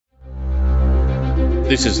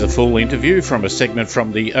This is the full interview from a segment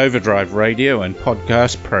from the Overdrive radio and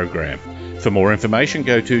podcast program. For more information,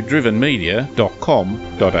 go to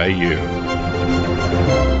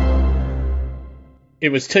drivenmedia.com.au. It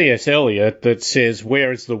was T.S. Eliot that says,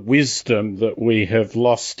 where is the wisdom that we have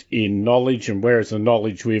lost in knowledge and where is the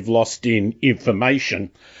knowledge we've lost in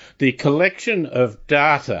information? The collection of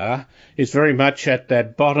data is very much at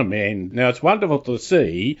that bottom end. Now, it's wonderful to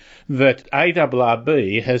see that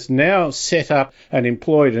ARRB has now set up and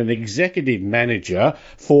employed an executive manager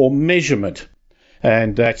for measurement.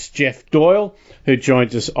 And that's Jeff Doyle, who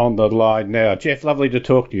joins us on the line now. Jeff, lovely to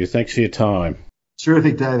talk to you. Thanks for your time.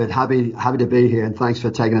 Terrific, David. Happy to be here, and thanks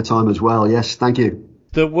for taking the time as well. Yes, thank you.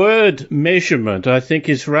 The word measurement, I think,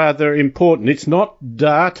 is rather important. It's not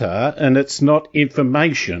data and it's not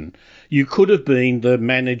information. You could have been the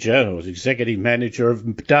manager or executive manager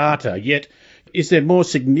of data, yet is there more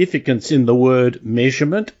significance in the word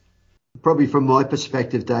measurement? Probably from my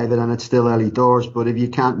perspective, David, and it's still early doors, but if you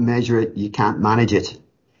can't measure it, you can't manage it.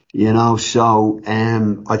 So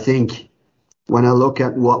I think when I look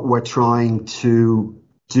at what we're trying to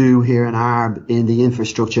do here in ARRB in the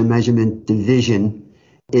infrastructure measurement division,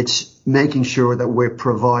 it's making sure that we're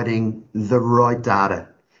providing the right data.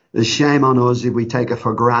 The shame on us if we take it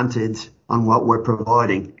for granted on what we're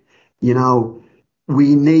providing.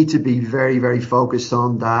 We need to be very, very focused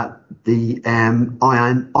on that. The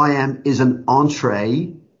IAM is an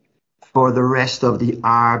entree for the rest of the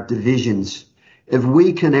ARRB divisions. If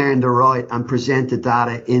we can earn the right and present the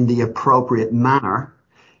data in the appropriate manner,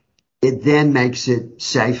 it then makes it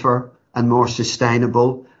safer and more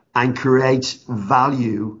sustainable and creates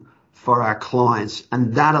value for our clients.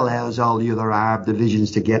 And that allows all the other ARRB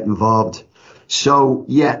divisions to get involved. So,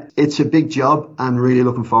 yeah, it's a big job and really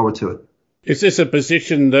looking forward to it. Is this a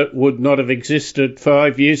position that would not have existed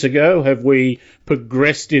 5 years ago? Have we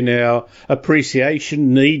progressed in our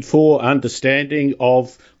appreciation, need for, understanding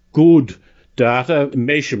of good data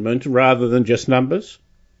measurement rather than just numbers?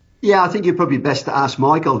 Yeah, I think you're probably best to ask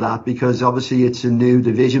Michael that because obviously it's a new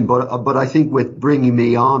division. But I think with bringing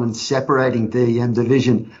me on and separating the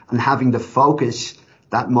division and having the focus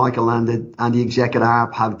that Michael and the executive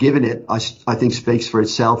ARRB have given it, I think speaks for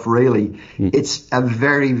itself, really. It's a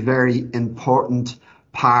very, very important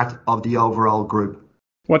part of the overall group.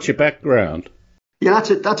 What's your background? Yeah,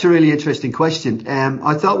 that's a really interesting question.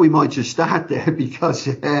 I thought we might just start there because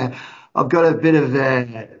I've got a bit of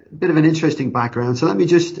an interesting background. So let me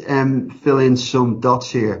just fill in some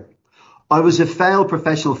dots here. I was a failed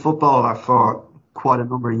professional footballer for quite a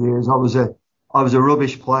number of years. I was a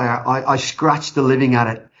rubbish player. I scratched a living at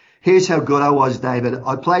it. Here's how good I was, David.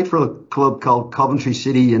 I played for a club called Coventry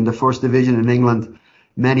City in the first division in England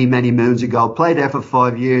many, many moons ago. Played there for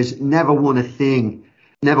 5 years. Never won a thing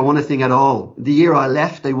at all. The year I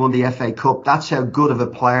left, they won the FA Cup. That's how good of a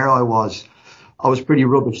player I was. I was pretty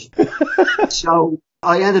rubbish. So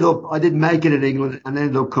I didn't make it in England and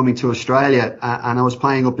ended up coming to Australia. And I was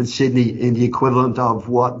playing up in Sydney in the equivalent of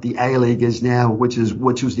what the A-League is now, which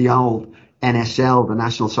was the old NSL, the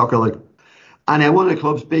National Soccer League. And one of the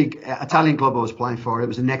clubs, big Italian club I was playing for, it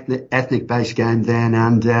was an ethnic-based game then.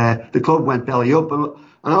 And the club went belly up. And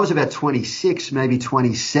I was about 26, maybe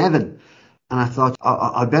 27. And I thought,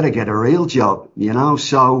 I better get a real job,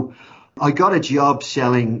 So I got a job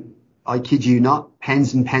selling, I kid you not,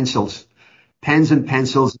 pens and pencils,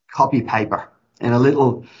 copy paper in a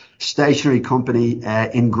little stationery company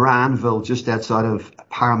in Granville, just outside of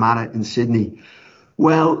Parramatta in Sydney.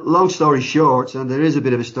 Well, long story short, and there is a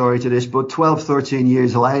bit of a story to this, but 12, 13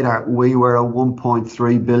 years later, we were a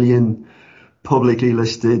 1.3 billion publicly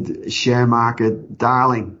listed share market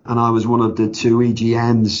darling. And I was one of the two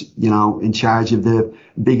EGMs, in charge of the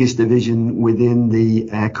biggest division within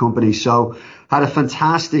the company. So had a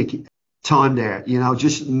fantastic time there,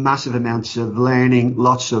 just massive amounts of learning,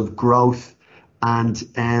 lots of growth, and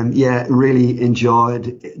really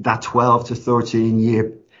enjoyed that 12 to 13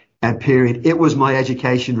 year period. It was my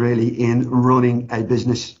education really in running a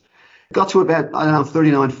business. Got to about,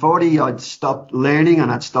 39, 40, I'd stopped learning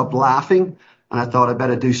and I'd stopped laughing and I thought I'd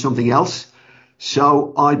better do something else.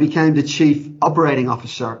 So I became the chief operating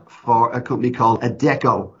officer for a company called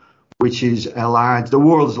Adecco, which is the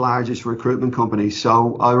world's largest recruitment company.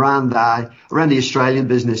 So I ran the Australian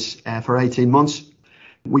business for 18 months.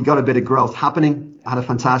 We got a bit of growth happening. Had a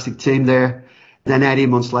fantastic team there. Then 18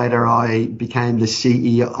 months later, I became the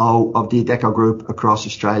CEO of the Adecco Group across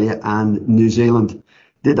Australia and New Zealand.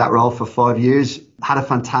 Did that role for 5 years. Had a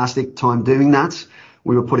fantastic time doing that.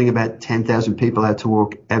 We were putting about 10,000 people out to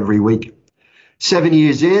work every week. 7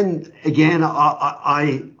 years in, again,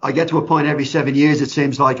 I get to a point every 7 years, it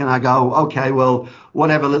seems like, and I go, okay, well,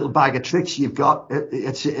 whatever little bag of tricks you've got,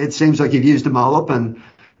 it seems like you've used them all up and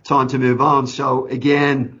time to move on. So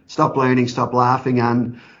again, stop learning, stop laughing,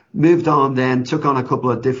 and moved on then, took on a couple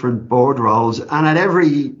of different board roles. And at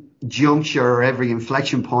every juncture or every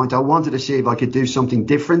inflection point, I wanted to see if I could do something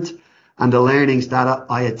different, and the learnings that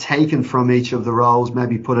I had taken from each of the roles,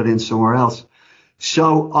 maybe put it in somewhere else.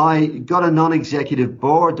 So I got a non-executive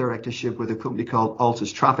board directorship with a company called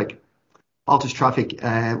Altus Traffic. Altus Traffic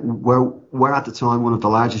were at the time one of the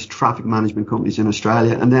largest traffic management companies in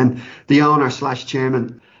Australia. And then the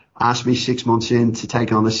owner/chairman asked me 6 months in to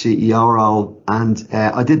take on the CEO role. And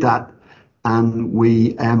I did that. And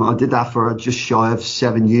I did that for just shy of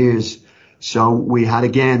 7 years. So we had,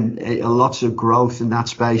 again, lots of growth in that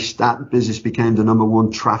space. That business became the number one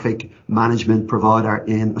traffic management provider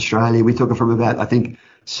in Australia. We took it from about, I think,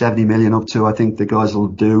 70 million up to, I think the guys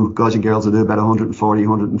and girls will do about 140,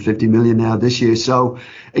 150 million now this year. So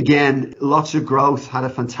again, lots of growth, had a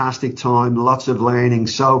fantastic time, lots of learning.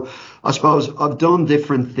 So I suppose I've done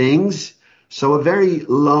different things. So a very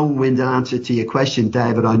long-winded answer to your question,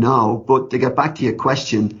 David, I know, but to get back to your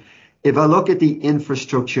question, if I look at the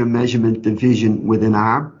infrastructure measurement division within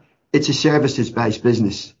ARRB, it's a services-based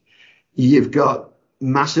business. You've got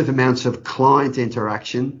massive amounts of client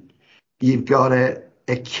interaction. You've got a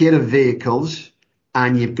kit of vehicles,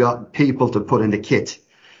 and you've got people to put in the kit.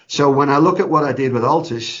 So when I look at what I did with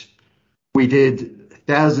Altus, we did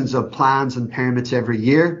thousands of plans and permits every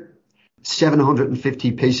year,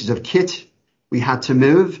 750 pieces of kit. We had to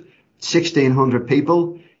move 1,600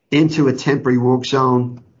 people into a temporary work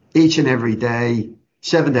zone each and every day,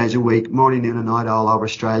 7 days a week, morning, noon and night, all over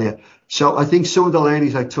Australia. So I think some of the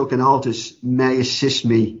learnings I took in Altus may assist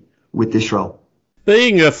me with this role.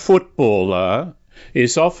 Being a footballer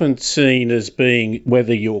is often seen as being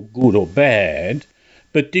whether you're good or bad,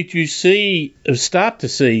 but did you start to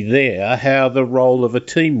see there how the role of a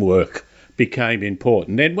teamwork became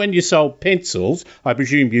important? And when you sold pencils, I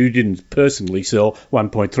presume you didn't personally sell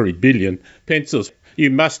 1.3 billion pencils. You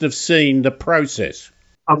must have seen the process.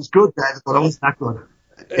 I was good, David, but I wasn't that good.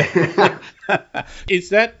 Is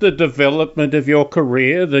that the development of your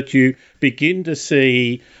career, that you begin to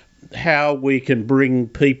see how we can bring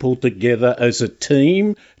people together as a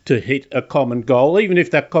team to hit a common goal, even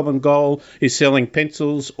if that common goal is selling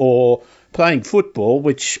pencils or playing football,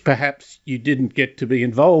 which perhaps you didn't get to be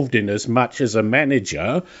involved in as much as a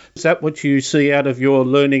manager? Is that what you see out of your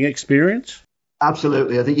learning experience?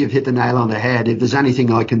 Absolutely. I think you've hit the nail on the head. If there's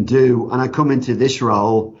anything I can do, and I come into this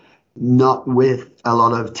role not with a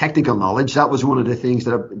lot of technical knowledge, that was one of the things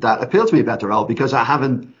that appealed to me about the role, because I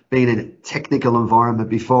haven't been in a technical environment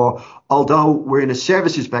before. Although we're in a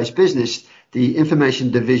services-based business, the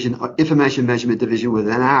information measurement division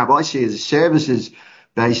within ARRB, I see as a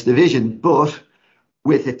services-based division, but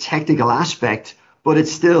with a technical aspect, but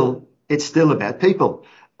it's still about people.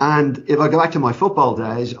 And if I go back to my football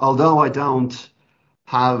days, although I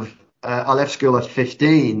left school at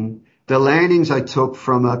 15, the learnings I took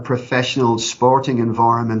from a professional sporting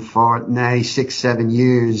environment for now 6-7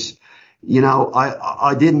 years,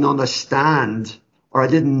 I didn't understand, or I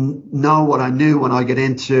didn't know what I knew when I get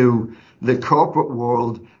into the corporate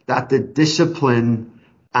world, that the discipline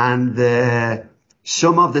and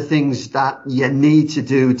some of the things that you need to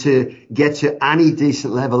do to get to any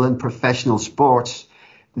decent level in professional sports,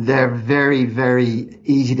 they're very, very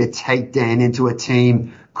easy to take down into a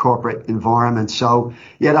team corporate environment. So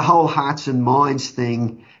yeah, the whole hearts and minds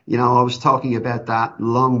thing, I was talking about that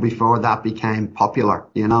long before that became popular,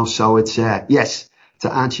 so it's, yes,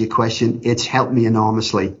 to answer your question, it's helped me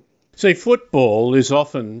enormously. See, football is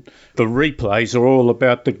often, the replays are all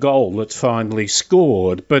about the goal that's finally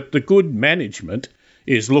scored, but the good management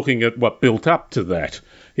is looking at what built up to that.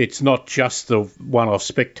 It's not just the one-off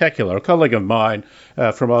spectacular. A colleague of mine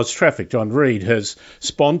from Oz Traffic, John Reid, has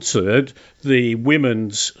sponsored the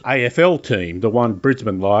women's AFL team, the one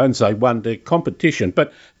Brisbane Lions. They won their competition.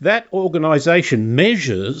 But that organisation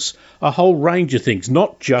measures a whole range of things,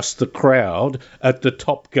 not just the crowd at the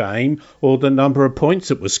top game or the number of points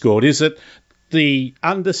that were scored. Is it the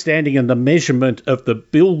understanding and the measurement of the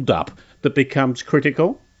build-up that becomes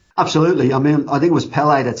critical? Absolutely. I mean, I think it was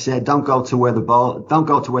Pele that said, don't go to where the ball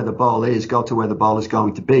is, go to where the ball is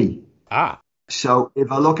going to be. So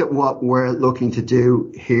if I look at what we're looking to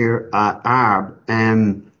do here at ARRB,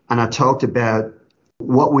 and I talked about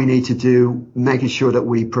what we need to do, making sure that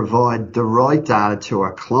we provide the right data to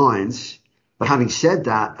our clients. But having said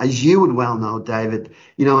that, as you would well know, David,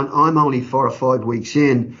 and I'm only 4 or 5 weeks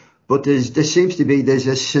in, But there seems to be, there's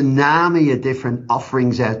a tsunami of different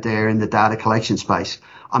offerings out there in the data collection space.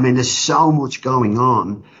 I mean, there's so much going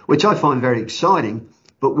on, which I find very exciting.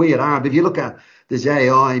 But we at ARRB, if you look at, there's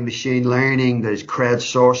AI, machine learning, there's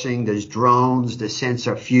crowdsourcing, there's drones, there's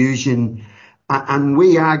sensor fusion, and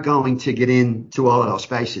we are going to get into all of those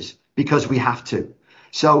spaces because we have to.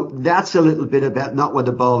 So that's a little bit about not where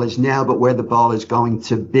the ball is now, but where the ball is going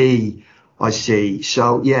to be, I see.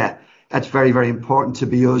 So yeah, that's very, very important to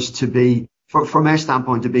be us, to be, from our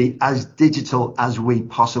standpoint, to be as digital as we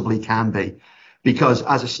possibly can be. Because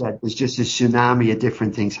as I said, there's just a tsunami of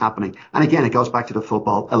different things happening. And again, it goes back to the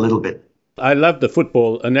football a little bit. I love the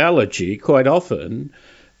football analogy. Quite often,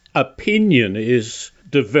 opinion is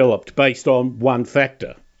developed based on one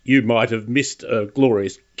factor. You might have missed a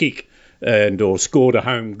glorious kick or scored a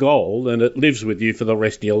home goal, and it lives with you for the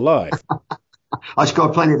rest of your life. I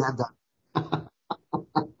scored plenty of them.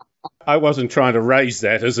 I wasn't trying to raise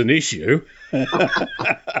that as an issue.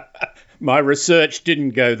 My research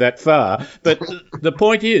didn't go that far. But the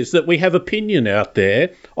point is that we have opinion out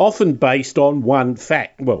there, often based on one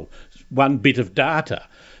fact, well, one bit of data.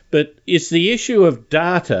 But it's the issue of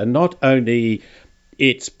data, not only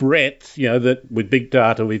its breadth, that with big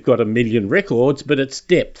data we've got 1 million records, but its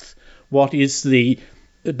depth. What is the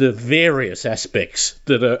various aspects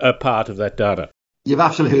that are part of that data? You've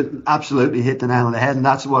absolutely hit the nail on the head, and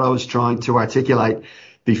that's what I was trying to articulate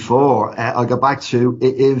before. I'll go back to,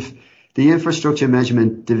 if the infrastructure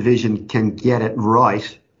measurement division can get it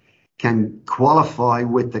right, can qualify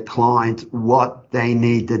with the client what they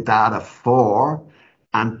need the data for,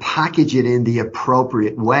 and package it in the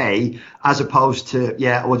appropriate way, as opposed to,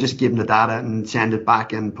 we'll just give them the data and send it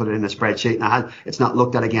back and put it in a spreadsheet. And it's not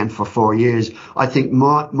looked at again for 4 years. I think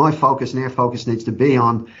my focus and our focus needs to be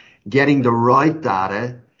on getting the right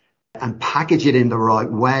data and package it in the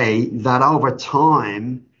right way, that over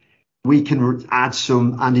time we can add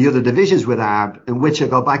some, and the other divisions with ARRB, in which I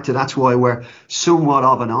go back to, that's why we're somewhat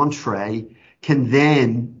of an entree, can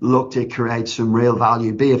then look to create some real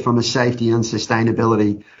value, be it from a safety and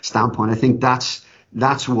sustainability standpoint. I think that's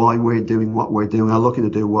why we're doing what we're doing, or looking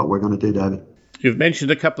to do what we're going to do, David. You've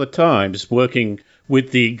mentioned a couple of times working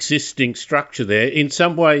with the existing structure there. In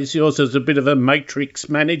some ways, yours is a bit of a matrix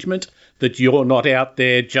management, that you're not out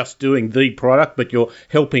there just doing the product, but you're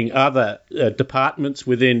helping other departments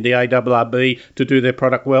within the ARRB to do their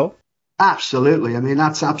product well? Absolutely. I mean,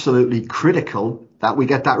 that's absolutely critical that we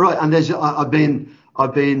get that right. And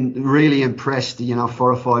I've been really impressed, 4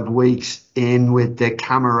 or 5 weeks in with the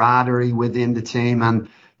camaraderie within the team and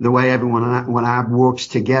the way everyone when ARRB works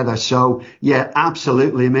together. So yeah,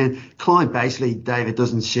 absolutely. I mean, client basically, David,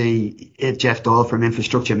 doesn't see Jeff Doyle from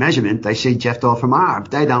infrastructure measurement. They see Jeff Doyle from ARRB.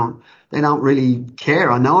 They don't really care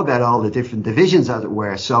or know about all the different divisions, as it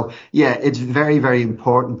were. So yeah, it's very, very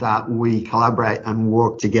important that we collaborate and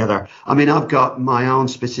work together. I mean, I've got my own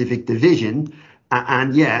specific division,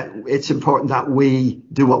 and yeah, it's important that we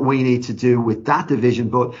do what we need to do with that division,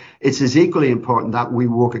 but it's as equally important that we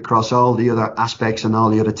work across all the other aspects and all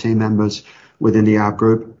the other team members within the ARRB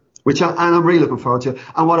group, and I'm really looking forward to.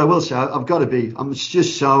 And what I will say, I'm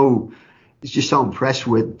just so impressed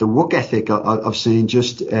with the work ethic I've seen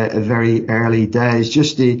just at very early days.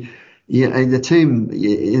 Just the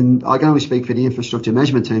team, I can only speak for the infrastructure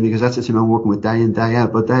measurement team because that's the team I'm working with day in, day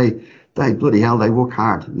out, but they bloody hell, they work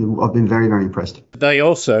hard. I've been very, very impressed. They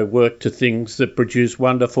also work to things that produce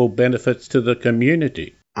wonderful benefits to the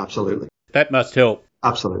community. Absolutely. That must help.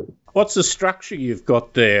 Absolutely. What's the structure you've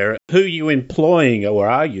got there? Who are you employing, or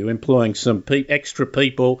are you employing some extra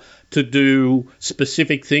people to do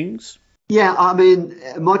specific things? Yeah, I mean,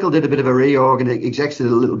 Michael did a bit of a reorg, and execs did a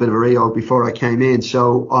little bit of a reorg before I came in.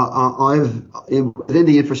 So within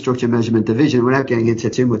the infrastructure measurement division, without getting into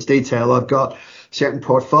too much detail, I've got certain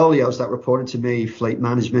portfolios that reported to me: fleet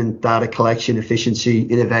management, data collection, efficiency,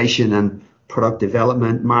 innovation, and product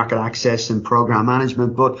development, market access, and program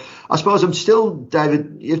management. But I suppose I'm still,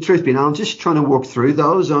 David, if truth be known, I'm just trying to work through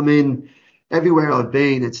those. I mean, everywhere I've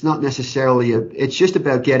been, it's not necessarily it's just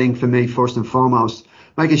about getting, for me, first and foremost,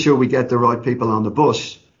 making sure we get the right people on the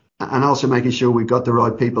bus, and also making sure we've got the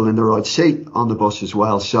right people in the right seat on the bus as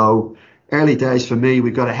well. So early days for me,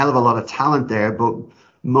 we've got a hell of a lot of talent there, but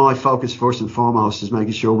my focus first and foremost is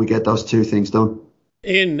making sure we get those two things done.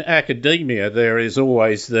 In academia, there is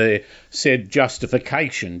always the said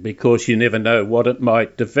justification because you never know what it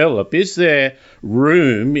might develop. Is there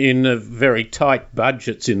room in the very tight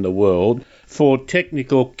budgets in the world for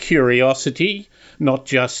technical curiosity, not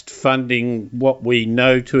just funding what we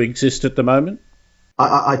know to exist at the moment?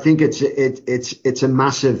 I think it's a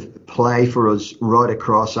massive play for us right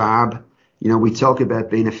across ARRB. We talk about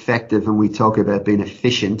being effective and we talk about being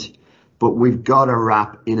efficient. but we've got to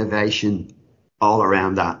wrap innovation all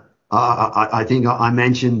around that. I think I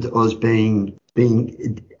mentioned us being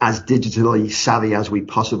as digitally savvy as we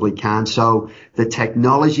possibly can. So the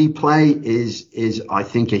technology play is I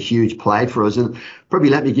think a huge play for us. And probably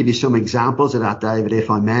let me give you some examples of that, David, if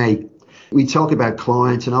I may. We talk about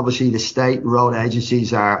clients, and obviously the state road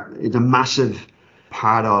agencies are the massive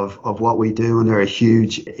part of what we do, and they're a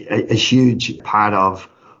huge part of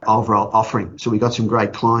overall offering. So we got some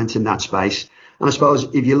great clients in that space. And I suppose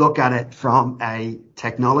if you look at it from a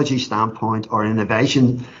technology standpoint or an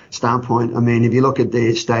innovation standpoint, I mean, if you look at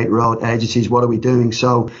the state road agencies, what are we doing?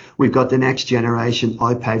 So we've got the next generation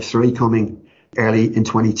iPave 3 coming early in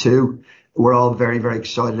 22. We're all very, very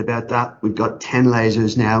excited about that. We've got 10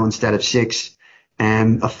 lasers now instead of 6,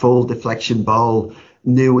 a full deflection bowl,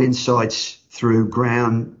 new insights through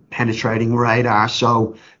ground penetrating radar.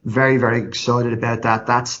 So very, very excited about that.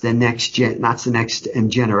 That's the next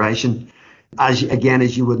generation. As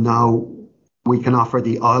you would know, we can offer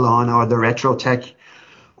the Eyeline or the RetroTech,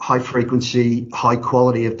 high frequency, high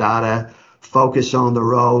quality of data, focus on the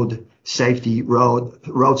road safety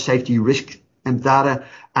risk and data.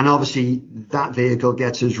 And obviously that vehicle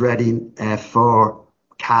gets us ready for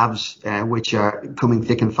cabs, which are coming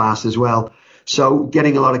thick and fast as well. So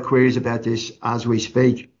getting a lot of queries about this as we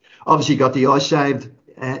speak. Obviously got the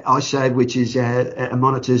iSave, which is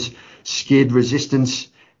monitors skid resistance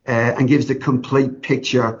and gives the complete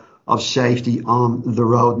picture of safety on the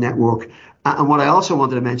road network. And what I also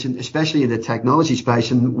wanted to mention, especially in the technology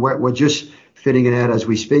space, and we're just fitting it out as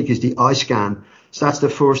we speak, is the iScan. So that's the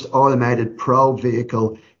first automated probe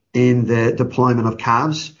vehicle in the deployment of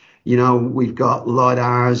cabs. You know, we've got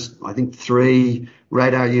LiDARs, I think 3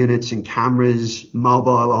 radar units and cameras,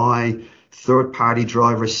 mobile eye, third-party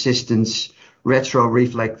driver assistance, retro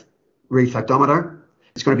reflectometer.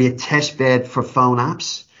 It's going to be a test bed for phone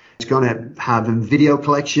apps. It's going to have a video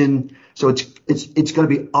collection. So it's going to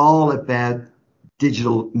be all about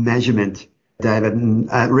digital measurement, David.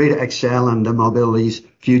 And Rita Excel and the Mobility's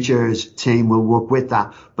Futures team will work with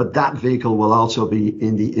that. But that vehicle will also be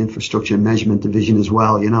in the infrastructure measurement division as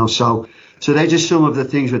well, you know. So they're just some of the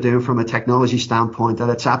things we're doing from a technology standpoint that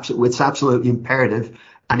it's absolutely imperative,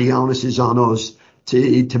 and the onus is on us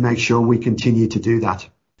to make sure we continue to do that.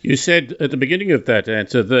 You said at the beginning of that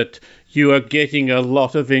answer that you are getting a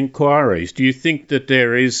lot of inquiries. Do you think that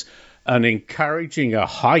there is an encouraging, a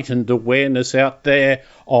heightened awareness out there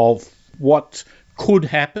of what could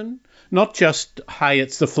happen? Not just, hey,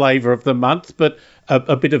 it's the flavour of the month, but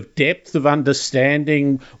a bit of depth of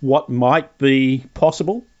understanding what might be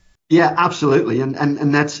possible? Yeah, absolutely.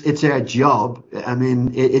 And it's our job. I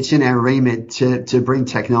mean, it's in our remit to bring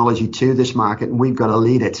technology to this market, and we've got to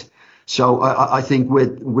lead it. So I think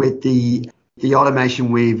with the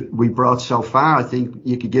automation we brought so far, I think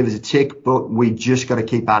you could give us a tick, but we just got to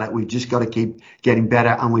keep at it. We've just got to keep getting better,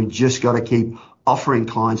 and we've just got to keep offering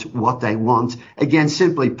clients what they want. Again,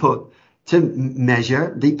 simply put, to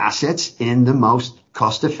measure the assets in the most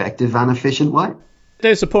cost-effective and efficient way.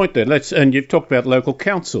 There's a point there. And you've talked about local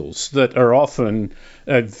councils that are often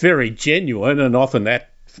very genuine, and often that,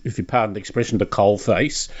 if you pardon the expression, the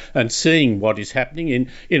coalface, and seeing what is happening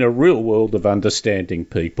in a real world of understanding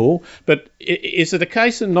people. But is it a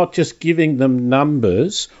case of not just giving them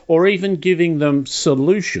numbers or even giving them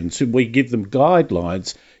solutions? We give them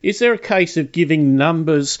guidelines. Is there a case of giving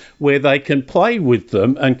numbers where they can play with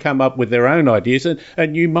them and come up with their own ideas,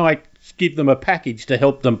 and you might give them a package to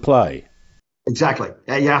help them play? Exactly.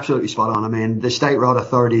 You're absolutely spot on. I mean, the State Road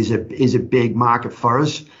Authority is a big market for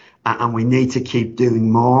us, and we need to keep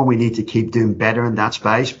doing more. We need to keep doing better in that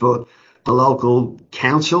space. But the local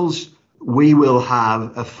councils, we will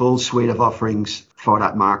have a full suite of offerings for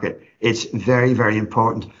that market. It's very, very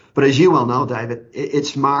important. But as you well know, David,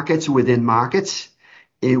 it's markets within markets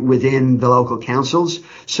within the local councils.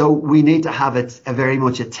 So we need to have a very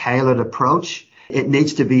much a tailored approach. It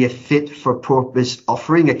needs to be a fit for purpose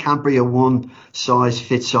offering. It can't be a one size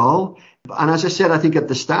fits all. And as I said, I think at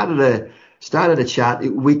the start of the chat,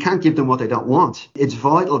 we can't give them what they don't want. It's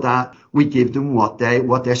vital that we give them what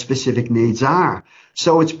their specific needs are.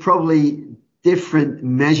 So it's probably different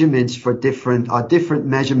measurements for different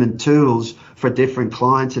measurement tools for different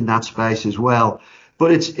clients in that space as well.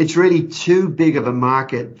 But it's really too big of a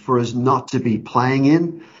market for us not to be playing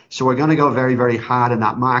in. So we're going to go very, very hard in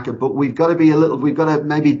that market, but we've got to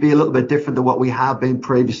maybe be a little bit different than what we have been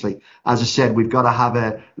previously. As I said, we've got to have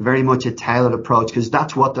a very much a tailored approach because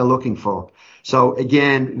that's what they're looking for. So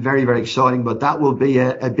again, very, very exciting, but that will be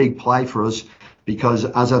a big play for us because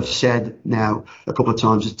as I've said now a couple of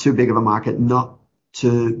times, it's too big of a market not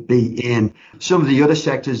to be in. Some of the other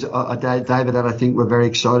sectors, David, that I think we're very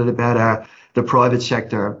excited about are the private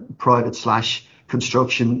sector,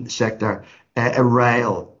 private/construction sector,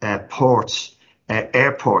 rail, ports,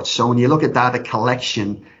 airports. So when you look at data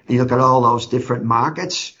collection, and you look at all those different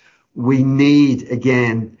markets, we need,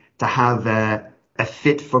 again, to have a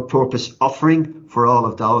fit for purpose offering for all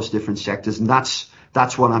of those different sectors. And that's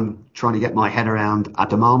what I'm trying to get my head around at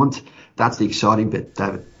the moment. That's the exciting bit,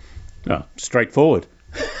 David. Oh, straightforward.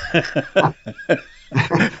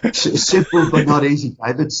 Simple but not easy,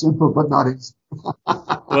 David. Simple but not easy.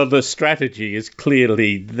 Well, the strategy is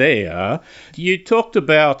clearly there. You talked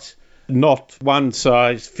about not one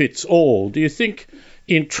size fits all. Do you think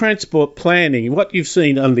in transport planning, what you've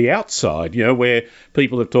seen on the outside, where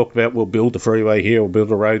people have talked about we'll build a freeway here or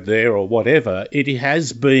build a road there or whatever, it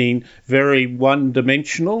has been very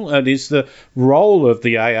one-dimensional, and is the role of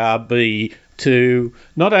the ARRB to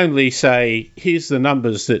not only say, here's the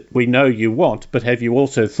numbers that we know you want, but have you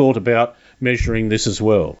also thought about measuring this as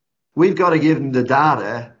well? We've got to give them the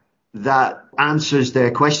data that answers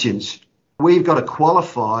their questions. We've got to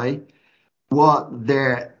qualify what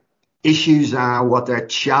their issues are, what their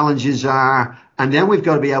challenges are, and then we've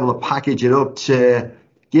got to be able to package it up to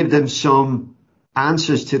give them some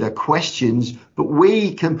answers to their questions. But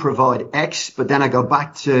we can provide X, but then I go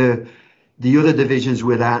back to the other divisions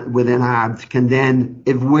within ARRB can then,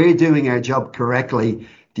 if we're doing our job correctly,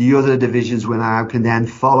 the other divisions within ARRB can then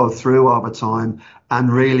follow through over time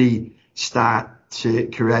and really start to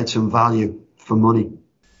create some value for money.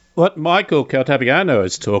 What Michael Caltabiano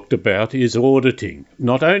has talked about is auditing.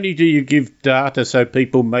 Not only do you give data so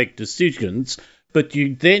people make decisions, but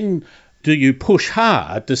do you push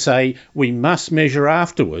hard to say we must measure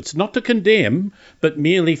afterwards, not to condemn, but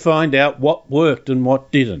merely find out what worked and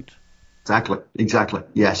what didn't. Exactly.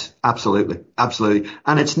 Yes, absolutely.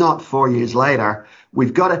 And it's not 4 years later.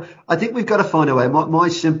 I think we've got to find a way. My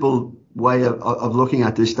simple way of looking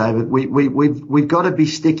at this, David, we've got to be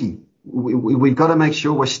sticky. We've got to make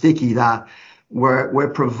sure we're sticky, that we're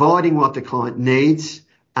providing what the client needs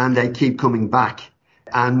and they keep coming back.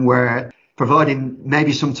 And we're providing,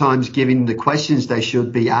 maybe sometimes giving the questions they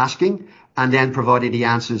should be asking and then providing the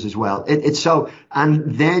answers as well.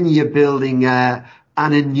 And then you're building an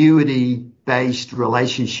annuity-based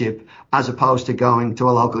relationship as opposed to going to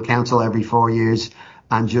a local council every 4 years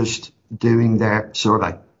and just doing their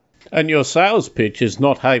survey. And your sales pitch is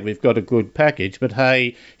not, hey, we've got a good package, but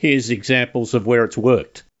hey, here's examples of where it's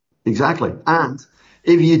worked. Exactly. And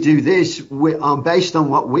if you do this, based on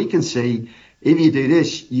what we can see, if you do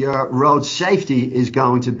this, your road safety is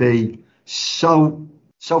going to be so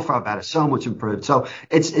far better, so much improved. So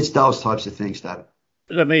it's those types of things, David.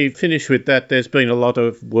 Let me finish with that. There's been a lot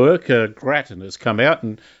of work. Grattan has come out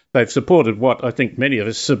and they've supported what I think many of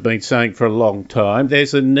us have been saying for a long time.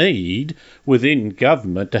 There's a need within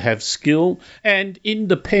government to have skill and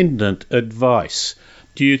independent advice.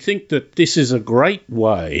 Do you think that this is a great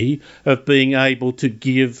way of being able to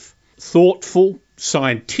give thoughtful,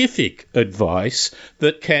 scientific advice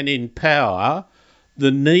that can empower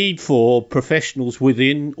the need for professionals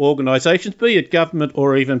within organisations, be it government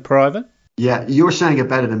or even private? Yeah, you're saying it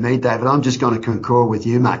better than me, David. I'm just going to concur with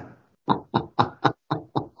you, mate.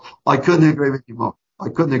 I couldn't agree with you more.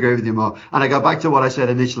 And I go back to what I said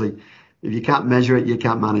initially. If you can't measure it, you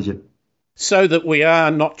can't manage it. So that we are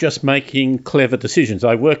not just making clever decisions.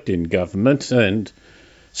 I worked in government and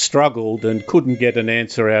struggled and couldn't get an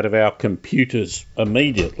answer out of our computers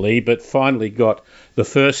immediately, but finally got the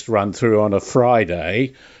first run through on a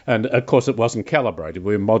Friday. And of course, it wasn't calibrated.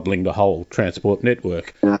 We were modelling the whole transport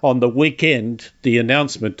network. Yeah. On the weekend, the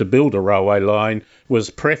announcement to build a railway line was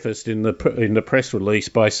prefaced in the press release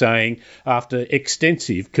by saying, after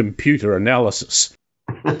extensive computer analysis.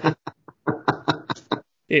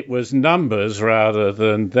 It was numbers rather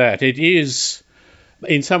than that. It is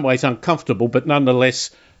in some ways uncomfortable, but nonetheless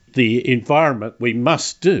the environment we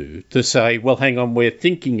must do to say, well, hang on, we're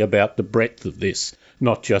thinking about the breadth of this,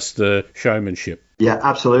 not just the showmanship. Yeah,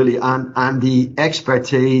 absolutely. And the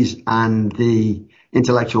expertise and the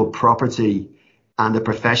intellectual property and the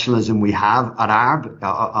professionalism we have at ARRB,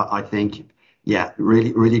 I think, yeah,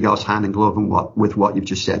 really goes hand in glove with what you've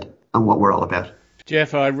just said and what we're all about.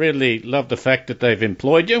 Jeff, I really love the fact that they've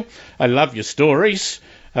employed you. I love your stories.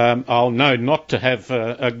 I'll know not to have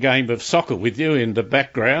a game of soccer with you in the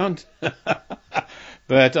background.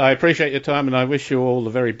 But I appreciate your time and I wish you all the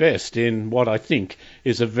very best in what I think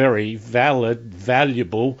is a very valid,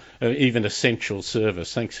 valuable, even essential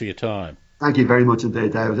service. Thanks for your time. Thank you very much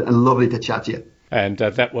indeed, David, and lovely to chat to you. And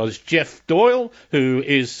that was Jeff Doyle, who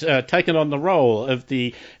is taken on the role of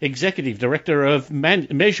the Executive Director of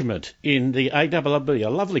Measurement in the ARRB. A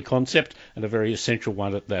lovely concept and a very essential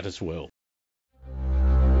one at that as well.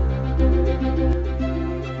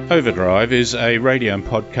 Overdrive is a radio and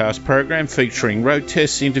podcast program featuring road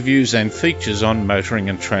tests, interviews and features on motoring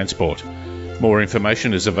and transport. More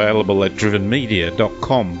information is available at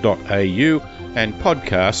drivenmedia.com.au and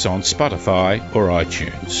podcasts on Spotify or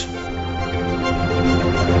iTunes.